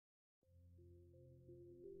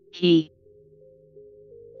he,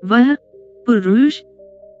 वह पुरुष,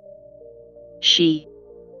 she,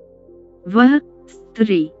 वह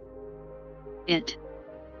स्त्री, it,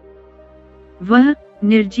 वह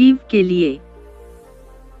निर्जीव के लिए,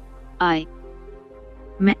 I,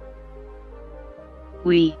 मैं,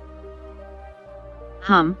 we,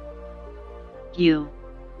 हम, you,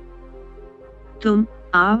 तुम,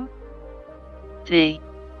 आप, they,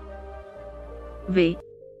 वे,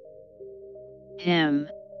 him,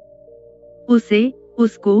 उसे,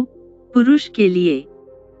 उसको, पुरुष के लिए,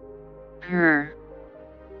 her,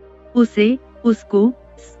 उसे, उसको,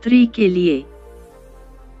 स्त्री के लिए,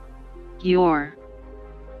 your,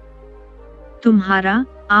 तुम्हारा,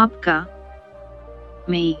 आपका,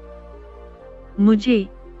 me, मुझे,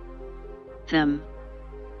 them,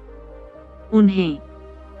 उन्हें,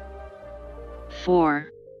 for,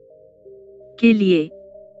 के लिए,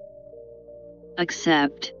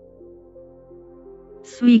 accept,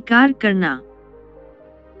 स्वीकार करना,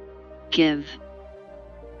 give,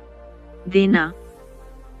 देना,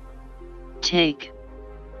 take,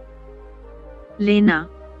 लेना,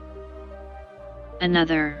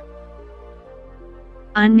 another,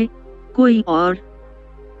 अन्य, कोई और,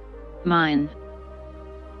 mine,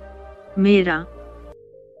 मेरा,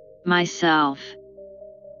 myself,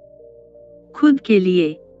 खुद के लिए,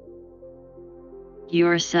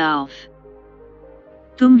 yourself,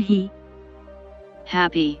 तुम ही,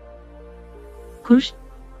 happy, खुश,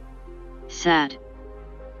 sad,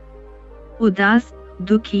 उदास,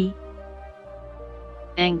 दुखी,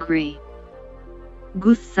 angry,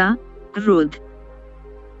 गुस्सा, क्रोध,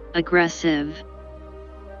 aggressive,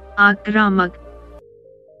 आक्रामक,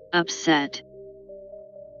 upset,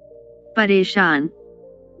 परेशान,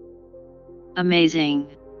 amazing,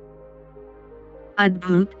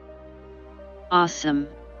 अद्भुत, awesome,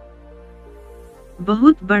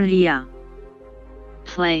 बहुत बढ़िया,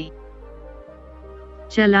 play,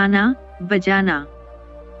 चलाना, बजाना,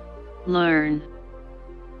 learn,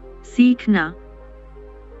 सीखना,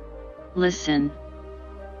 listen,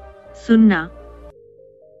 सुनना,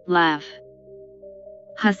 laugh,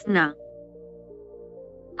 हंसना,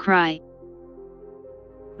 cry,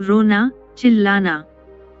 रोना, चिल्लाना,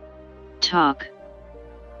 talk,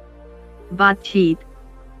 बातचीत,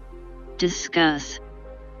 discuss,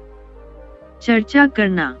 चर्चा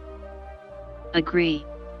करना, agree,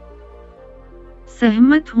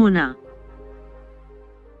 सहमत होना,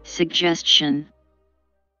 suggestion,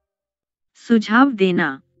 सुझाव देना,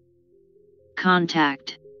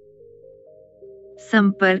 contact,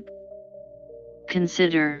 संपर्क,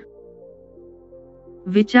 consider,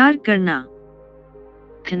 विचार करना,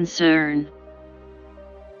 concern,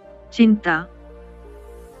 चिंता,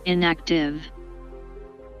 inactive,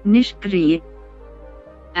 निष्क्रिय,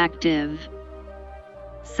 active,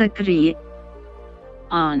 सक्रिय,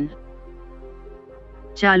 on,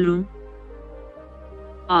 चालू,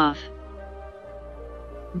 off,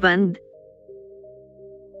 बंद,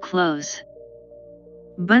 close,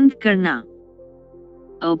 बंद करना,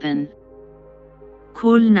 open,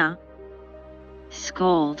 खोलना,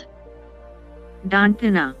 scold,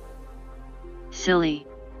 डांटना, silly,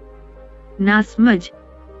 नासमझ,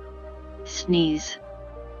 sneeze,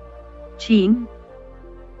 छीन,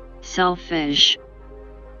 selfish,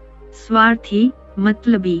 स्वार्थी,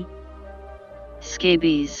 मतलबी,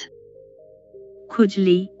 scabies,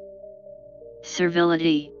 खुजली,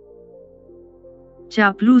 servility,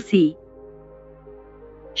 चापलूसी,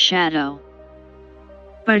 shadow,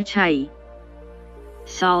 परछाई,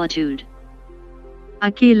 solitude,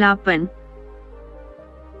 अकेलापन,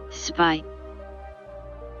 spy,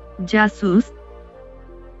 जासूस,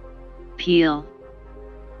 peel,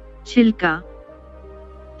 छिलका,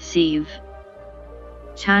 sieve,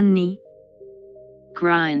 छाननी,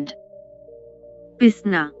 grind,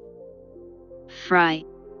 पिसना, fry,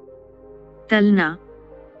 तलना,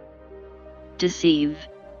 deceive,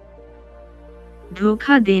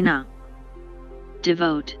 धोखा देना,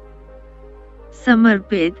 devote,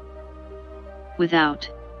 समर्पित, without,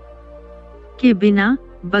 के बिना,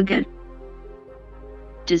 बगैर,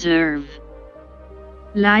 deserve,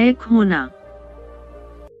 लायक होना,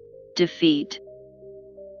 defeat,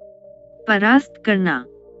 परास्त करना,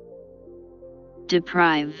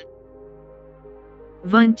 deprive,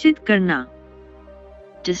 वंचित करना,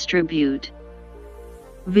 distribute,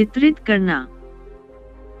 वितरित करना,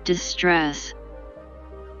 distress,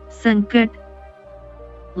 संकट,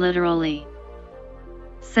 literally,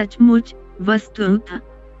 सचमुच, वस्तुतः,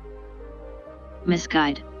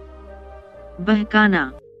 misguide, बहकाना,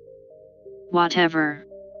 whatever,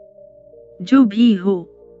 जो भी हो,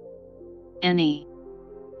 any,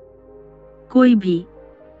 कोई भी,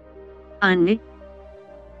 अन्य,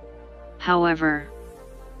 however,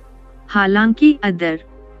 हालांकि अदर,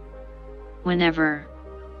 whenever,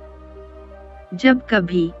 जब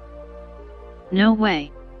कभी, no way,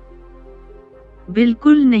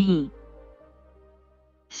 बिल्कुल नहीं,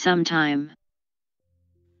 sometime,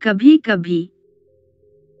 कभी कभी,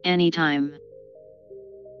 anytime,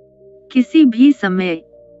 किसी भी समय,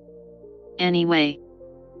 anyway,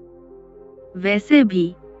 वैसे भी,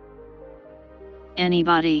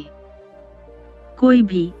 anybody, कोई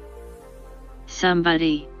भी,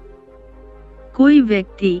 somebody, कोई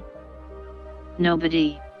व्यक्ति, nobody,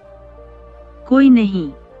 कोई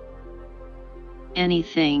नहीं,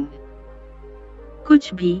 anything,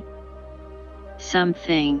 कुछ भी,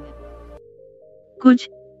 something, कुछ,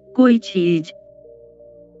 कोई चीज,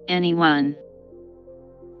 anyone,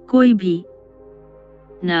 कोई भी,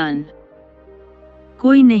 none,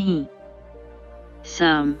 कोई नहीं,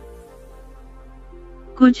 some,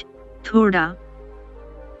 कुछ, थोड़ा,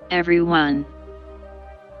 everyone,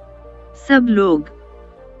 सब लोग,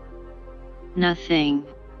 nothing,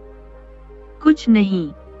 कुछ नहीं,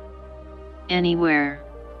 anywhere,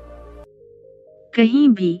 कहीं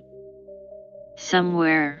भी,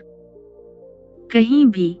 somewhere, कहीं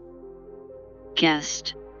भी,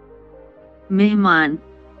 guest, मेहमान,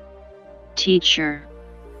 teacher,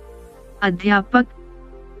 अध्यापक,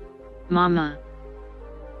 mama,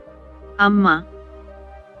 अम्मा,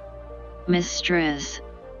 mistress,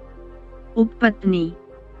 उपपत्नी,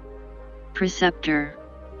 preceptor,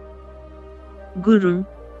 गुरु,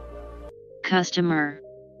 customer,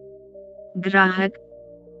 ग्राहक,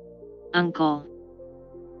 uncle,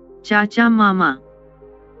 चाचा मामा,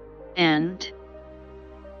 and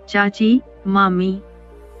चाची मामी,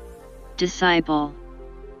 disciple,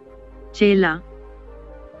 चेला,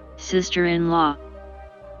 sister-in-law,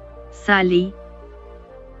 साली,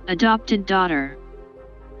 adopted daughter,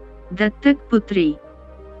 दत्तक पुत्री,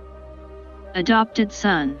 adopted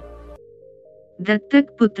son,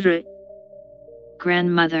 दत्तक पुत्र,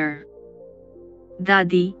 grandmother,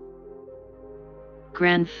 दादी,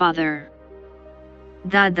 grandfather,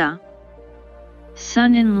 दादा,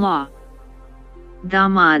 son-in-law,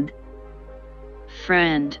 दामाद,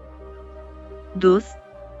 friend, दोस्त,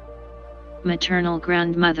 maternal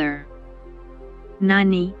grandmother,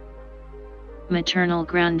 नानी, maternal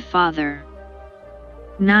grandfather,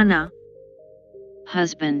 नाना,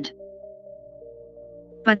 husband,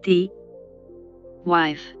 पति,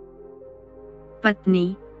 wife,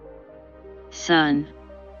 पत्नी, son,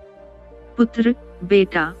 पुत्र,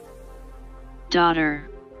 बेटा, daughter,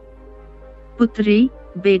 पुत्री,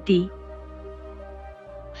 बेटी,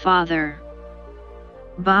 father,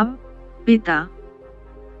 बाप, पिता,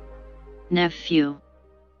 nephew,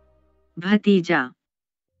 भतीजा,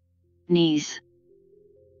 niece,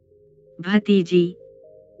 भतीजी,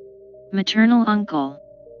 maternal uncle,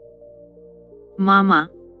 मामा,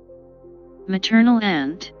 maternal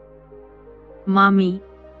aunt, मामी,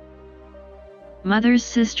 mother's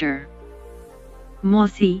sister,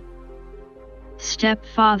 मौसी,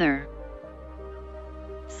 stepfather,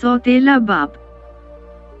 सौतेला बाप,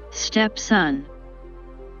 stepson,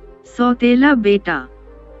 सौतेला बेटा,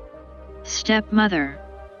 stepmother,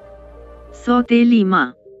 सौतेली माँ,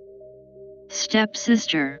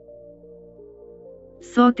 stepsister,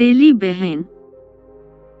 सौतेली बहन,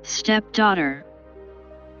 stepdaughter,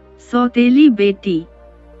 सौतेली बेटी,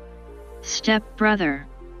 stepbrother,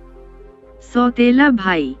 सौतेला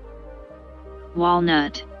भाई,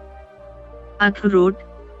 walnut, अखरोट,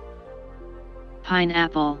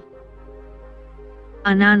 pineapple,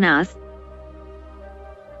 अनानास,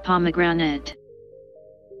 pomegranate,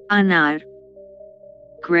 अनार,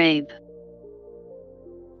 grape,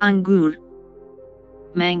 अंगूर,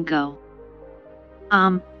 mango,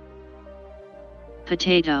 आम,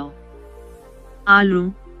 potato, आलू,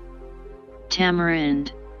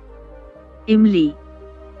 tamarind, इमली,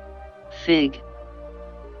 fig,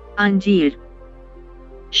 अंजीर,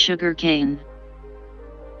 sugarcane,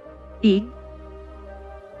 ईख,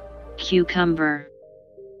 cucumber,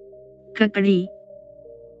 ककड़ी,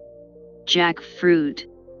 jackfruit,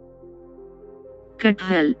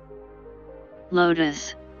 कटहल, lotus,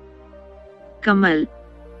 कमल,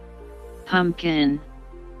 pumpkin,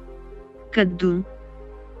 कद्दू,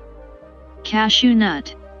 cashew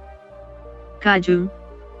nut, काजू,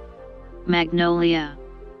 magnolia,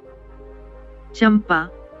 चंपा,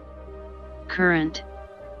 currant,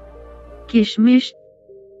 किशमिश,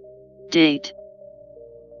 date,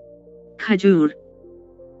 खजूर,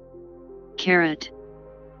 carrot,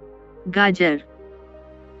 गाजर,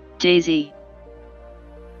 daisy,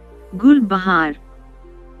 गुलबहार,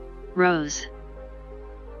 rose,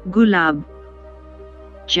 गुलाब,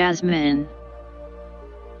 jasmine,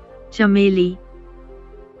 चमेली,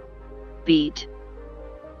 beet,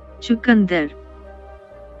 चुकंदर,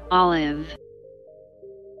 olive,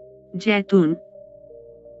 जैतून,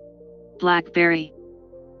 blackberry,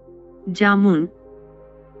 जामुन,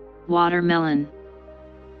 watermelon,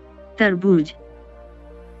 तरबूज,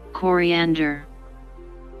 coriander,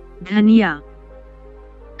 धनिया,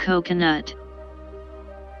 coconut,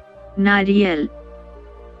 नारियल,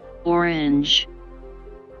 orange,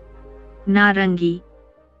 नारंगी,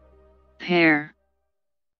 pear,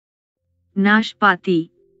 नाशपाती,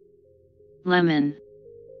 lemon,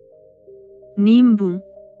 नींबू,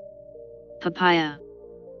 papaya,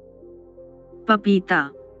 पपीता,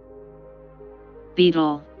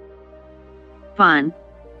 beetle, पान,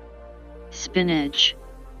 spinach,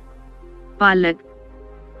 पालक,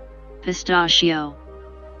 pistachio,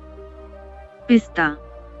 पिस्ता,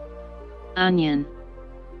 onion,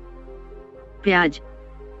 प्याज,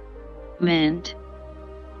 mint,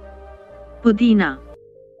 पुदीना,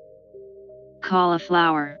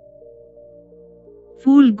 cauliflower,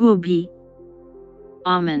 फूल गोभी,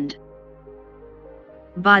 almond,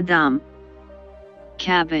 बादाम,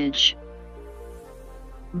 cabbage,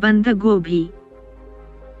 बंद गोभी,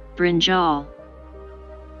 brinjal,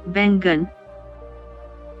 बैंगन,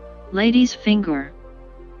 lady's finger,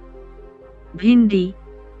 भिंडी,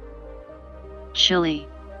 chili,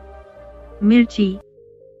 मिर्ची,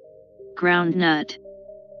 groundnut,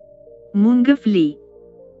 मूंगफली,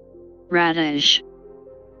 radish,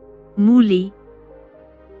 मूली,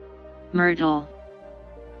 myrtle,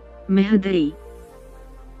 मेहंदी,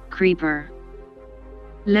 creeper,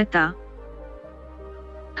 लता,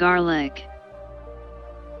 garlic,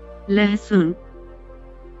 लहसुन,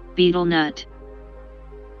 betel nut,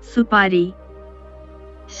 सुपारी,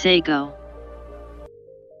 sago,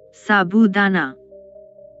 साबूदाना,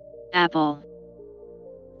 apple,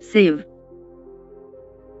 save,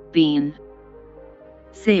 bean,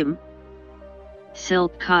 same,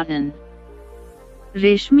 silk cotton,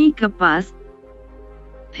 रेशमी कपास,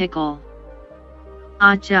 pickle,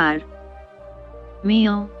 आचार,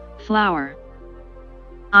 meal, flour,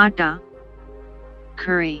 आटा,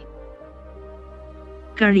 curry,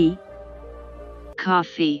 कड़ी,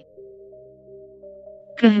 coffee,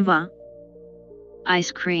 कहवा,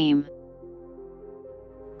 ice cream,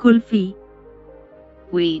 कुल्फी,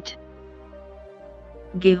 wheat,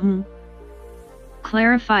 गेहूं,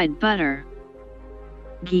 clarified butter,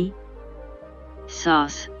 घी,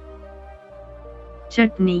 sauce,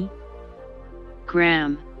 चटनी,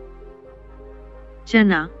 gram,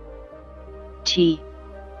 चना, tea,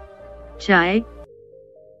 चाय,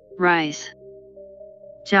 rice,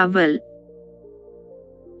 चावल,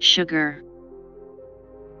 sugar,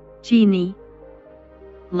 चीनी,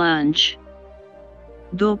 lunch,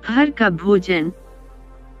 दोपहर का भोजन,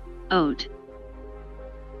 oat,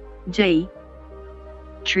 जई,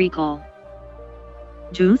 treacle,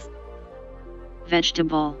 जूस,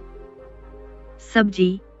 vegetable,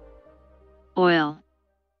 सब्जी, oil,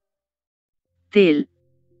 तेल,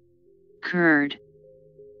 curd,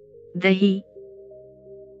 दही,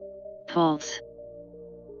 pulse,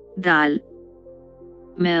 दाल,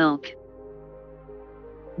 milk,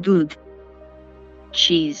 दूध,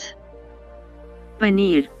 cheese,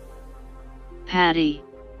 पनीर, patty,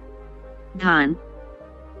 धान,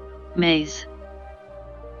 maize,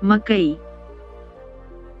 मकई,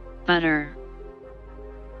 butter,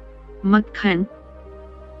 मक्खन,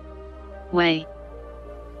 whey,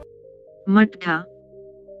 मटका,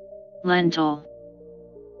 lentil,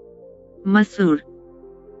 मसूर,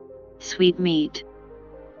 sweetmeat,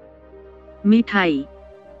 मिठाई,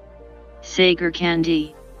 sagar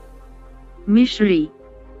candy, मिश्री,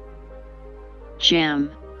 jam,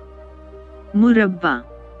 मुरब्बा,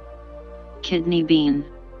 kidney bean,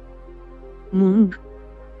 मूंग,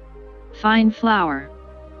 fine flour,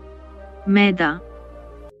 मैदा,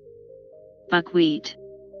 buckwheat,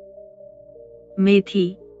 मेथी,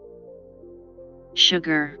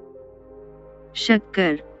 sugar,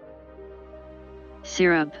 शक्कर,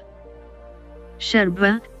 syrup,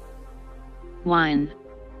 शरबत, wine,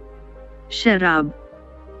 शराब,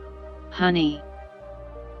 honey,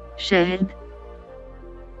 शहद,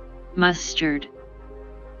 mustard,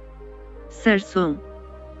 सरसों,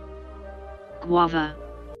 guava,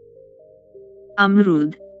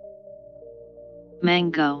 अमरूद,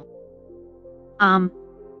 mango, आम,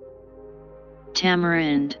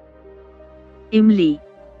 tamarind, इमली,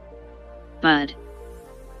 bud,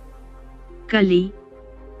 कली,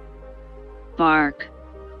 bark,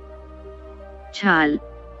 छाल,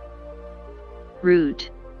 root,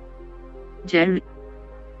 जड़,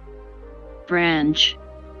 branch,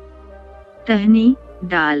 टहनी,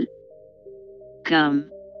 डाल, gum,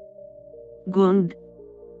 गोंद,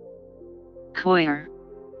 coir,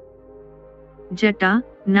 जटा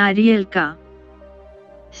नारियल का,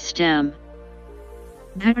 stem,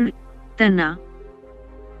 धड़ तना,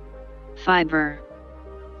 fiber,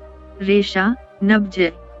 रेशा नब्ज,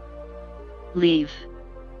 leaf,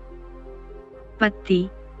 पत्ती,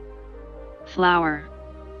 flower,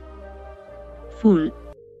 फूल,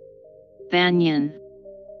 banyan,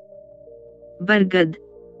 बरगद,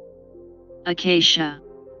 acacia,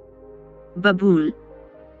 बबूल,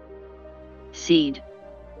 seed,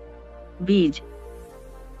 बीज,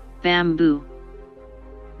 bamboo,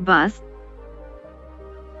 बांस,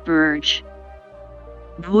 birch,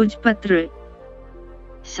 भोजपत्र,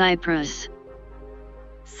 cypress,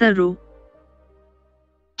 सरू,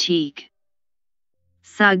 teak,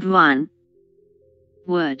 सागवान,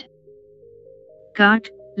 wood,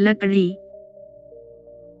 काठ लकड़ी,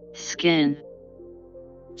 skin,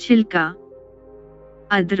 छिलका,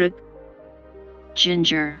 अदरक,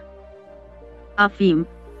 ginger, अफीम,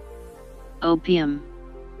 opium,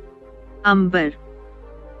 अंबर,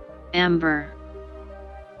 amber,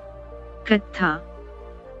 कत्था,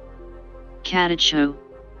 catechote,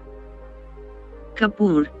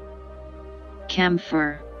 कपूर, camphor,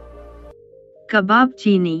 कबाब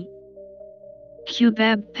चीनी,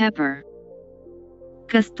 cubeb pepper,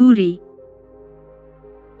 कस्तूरी,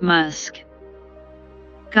 musk,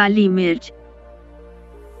 काली मिर्च,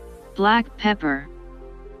 black pepper,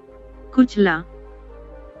 कुचला,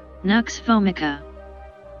 nux vomica,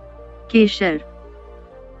 केसर,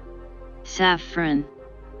 saffron,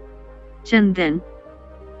 चंदन,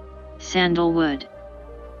 sandalwood,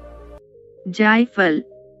 जायफल,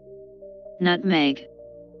 nutmeg,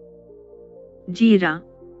 जीरा,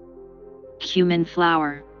 cumin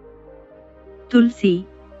flower, तुलसी,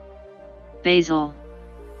 basil,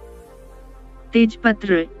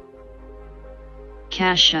 तेजपत्र,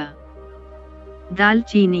 cassia,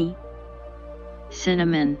 दालचीनी,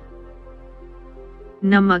 cinnamon,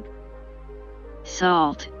 नमक,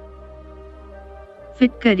 salt,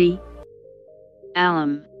 फिटकरी,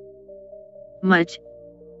 alum, मच,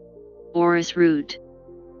 orris root,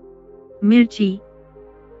 मिर्ची,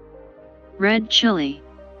 red chili,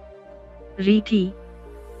 Reethi,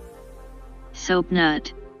 soap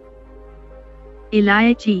nut,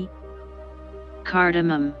 इलायची,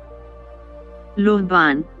 cardamom,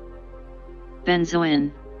 लोहबान,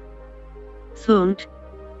 benzoin, सौंठ,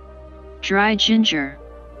 dry ginger,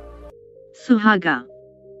 सुहागा,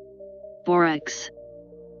 borax,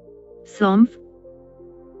 सौंफ,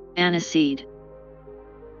 aniseed,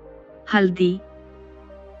 हल्दी,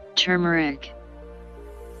 turmeric,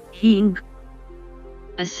 हींग,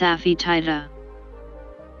 asafoetida,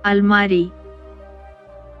 अलमारी,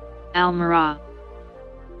 almirah,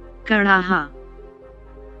 कड़ाहा,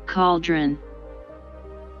 cauldron,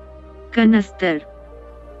 कनस्तर,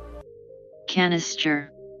 canister,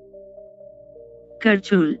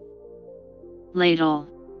 करछुल, ladle,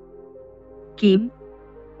 कीब,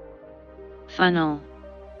 funnel,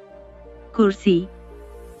 कुर्सी,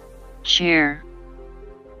 chair,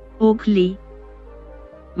 ओखली,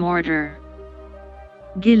 mortar,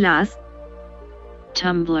 गिलास,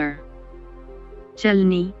 tumbler,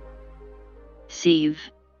 चलनी,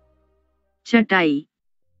 sieve, चटाई,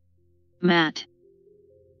 mat,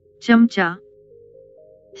 चमचा,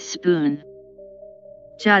 spoon,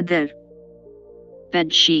 चादर,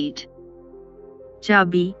 bedsheet,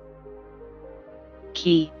 चाबी,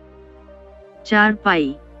 key,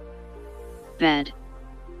 चारपाई, bed,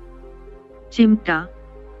 चिमटा,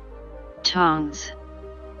 tongs,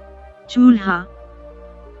 चूल्हा,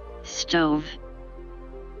 stove,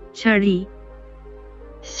 छड़ी,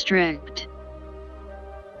 strict,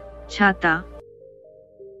 छाता,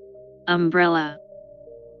 umbrella,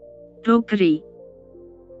 टोकरी,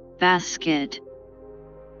 basket,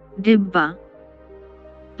 डिब्बा,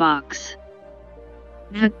 box,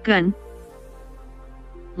 ढक्कन,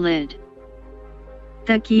 lid,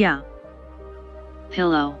 तकिया,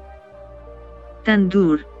 pillow,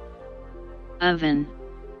 तंदूर, oven,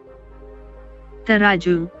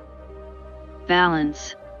 तराजू, balance,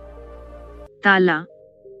 ताला,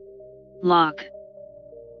 lock,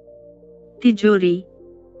 तिजोरी,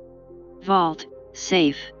 vault,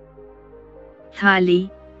 safe, थाली,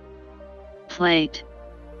 plate,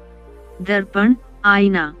 दर्पण,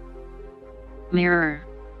 आईना, mirror,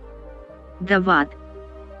 दवात,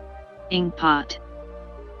 inkpot,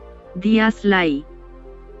 दिया स्लाई,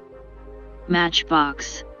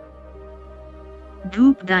 matchbox,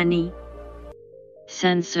 धूपदानी,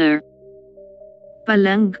 sensor,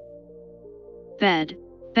 पलंग, bed,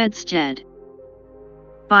 bedstead,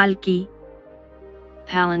 पालकी,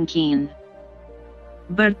 palanquin,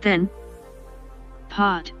 बर्तन,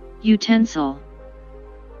 pot, utensil.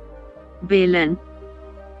 बेलन,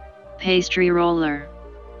 Pastry roller.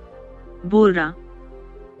 बोरा,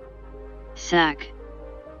 Sack.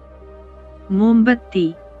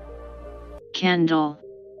 मोमबत्ती, Candle.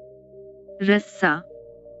 रस्सा,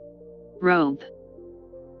 Robe.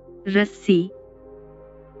 रस्सी,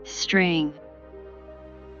 String.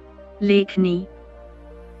 लेखनी,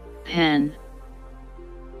 Pen.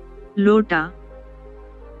 लोटा,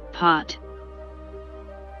 Pot.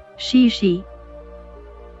 शीशी,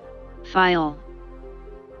 File.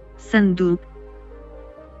 संदूक,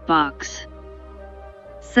 Box.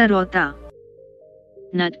 सरौता,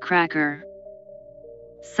 Nutcracker.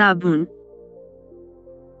 साबुन,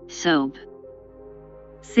 Soap.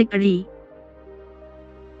 सिकड़ी,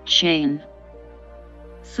 Chain.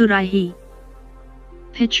 सुराही,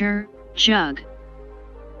 Pitcher, jug.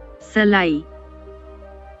 सलाई,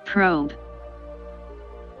 Probe.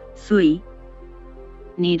 सुई,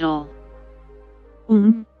 Needle.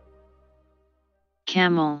 ऊन,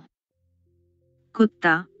 Camel.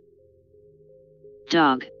 कुत्ता,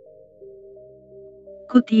 Dog.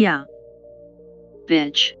 कुतिया,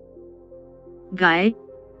 Bitch. गाय,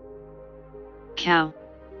 Cow.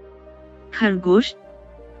 खरगोश,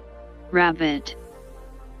 Rabbit.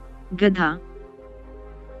 गधा,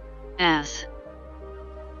 Ass.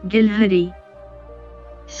 गिलहरी,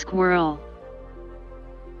 Squirrel.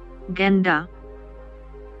 गैंडा,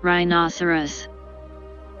 Rhinoceros.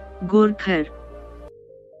 गोरखर,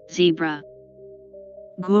 Zebra.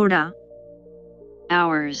 घोड़ा,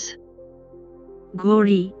 Hours.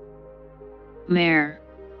 घोड़ी, Mare.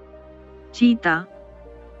 चीता,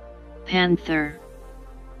 Panther.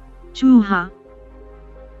 चूहा,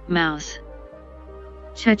 Mouse.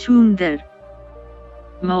 छछूंदर,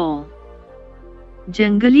 Mole.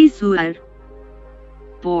 जंगली सुअर,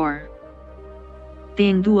 Boar.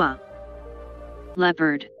 तेंदुआ,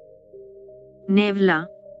 Leopard. नेवला,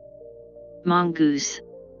 Mongoose.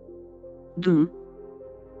 दूं,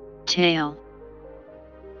 Tail.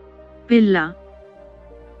 पिल्ला,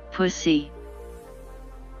 Pussy.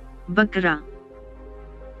 बकरा,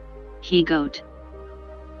 He-goat.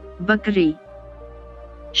 बकरी,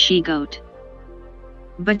 She-goat.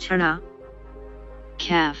 बछड़ा,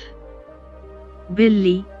 Calf.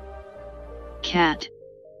 बिल्ली, Cat.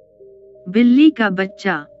 बिल्ली का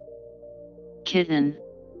बच्चा, Kitten.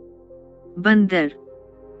 बंदर,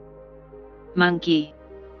 Monkey.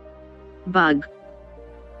 बाघ,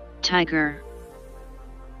 Tiger.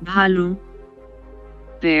 भालू,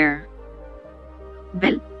 Bear.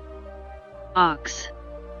 बैल, Ox.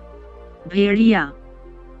 भेड़िया,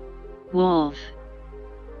 Wolf.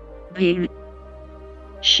 भेड़,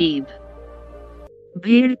 Sheep.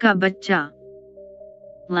 भेड़ का बच्चा,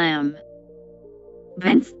 Lamb.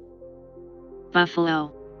 भैंस, Buffalo.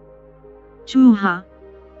 चूहा,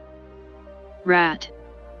 Rat.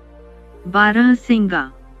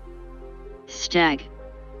 बारहसिंगा, Stag.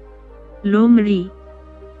 लोमड़ी,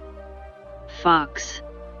 Fox.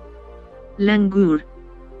 लंगूर,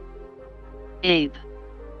 Ape.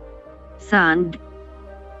 सांड,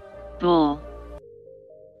 Bull.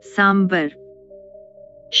 सांबर,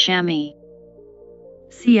 Chamois.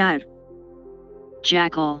 सियार,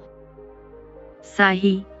 Jackal.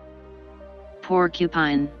 साही,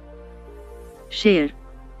 Porcupine. शेर,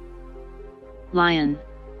 Lion.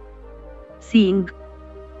 सींग,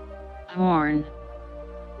 Horn.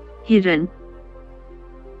 हिरन,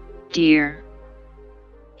 Deer.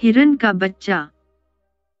 हिरन का बच्चा,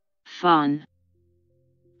 Fawn.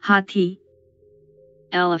 हाथी,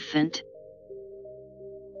 Elephant.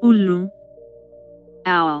 उल्लू,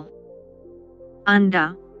 Owl.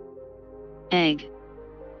 अंडा, Egg.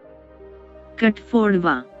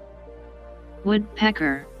 कटफोड़वा,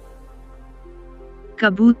 Woodpecker.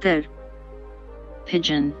 कबूतर,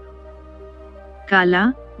 Pigeon.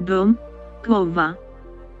 काला, डोम, कौवा,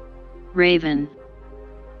 Raven.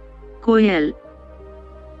 कोयल,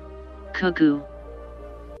 Cuckoo.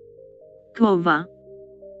 कौवा,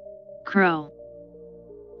 Crow.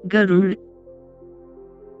 गरुड़,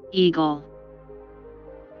 Eagle.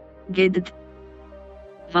 गिद्ध,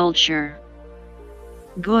 Vulture.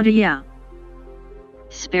 गौरिया,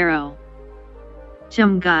 Sparrow.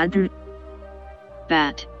 चमगादड़,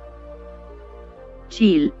 Bat.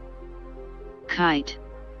 चील, Kite.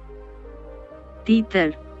 तीतर,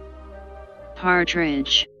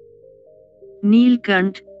 Partridge.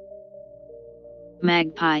 नीलकंठ,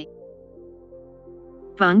 Magpie.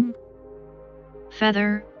 पंख,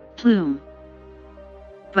 Feather. Plume.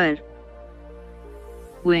 पर,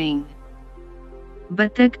 Wing.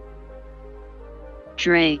 बतख,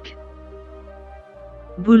 Drake.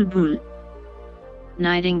 बुलबुल,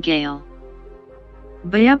 Nightingale.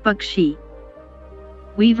 बया पक्षी,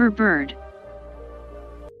 weaver bird,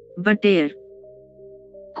 बटेर,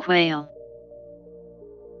 quail,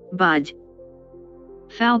 बाज,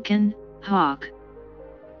 falcon, hawk,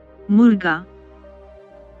 मुर्गा,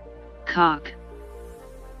 cock,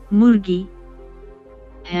 मुर्गी,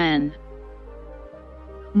 hen,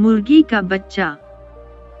 मुर्गी का बच्चा,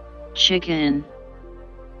 chicken,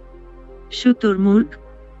 शुतुरमुर्ग,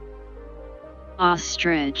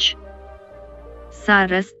 ostrich,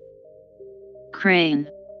 सारस, crane,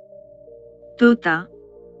 तोता,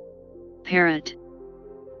 parrot,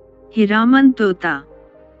 हिरामन तोता,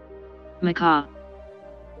 macaw,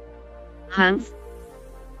 हंस,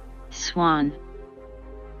 swan.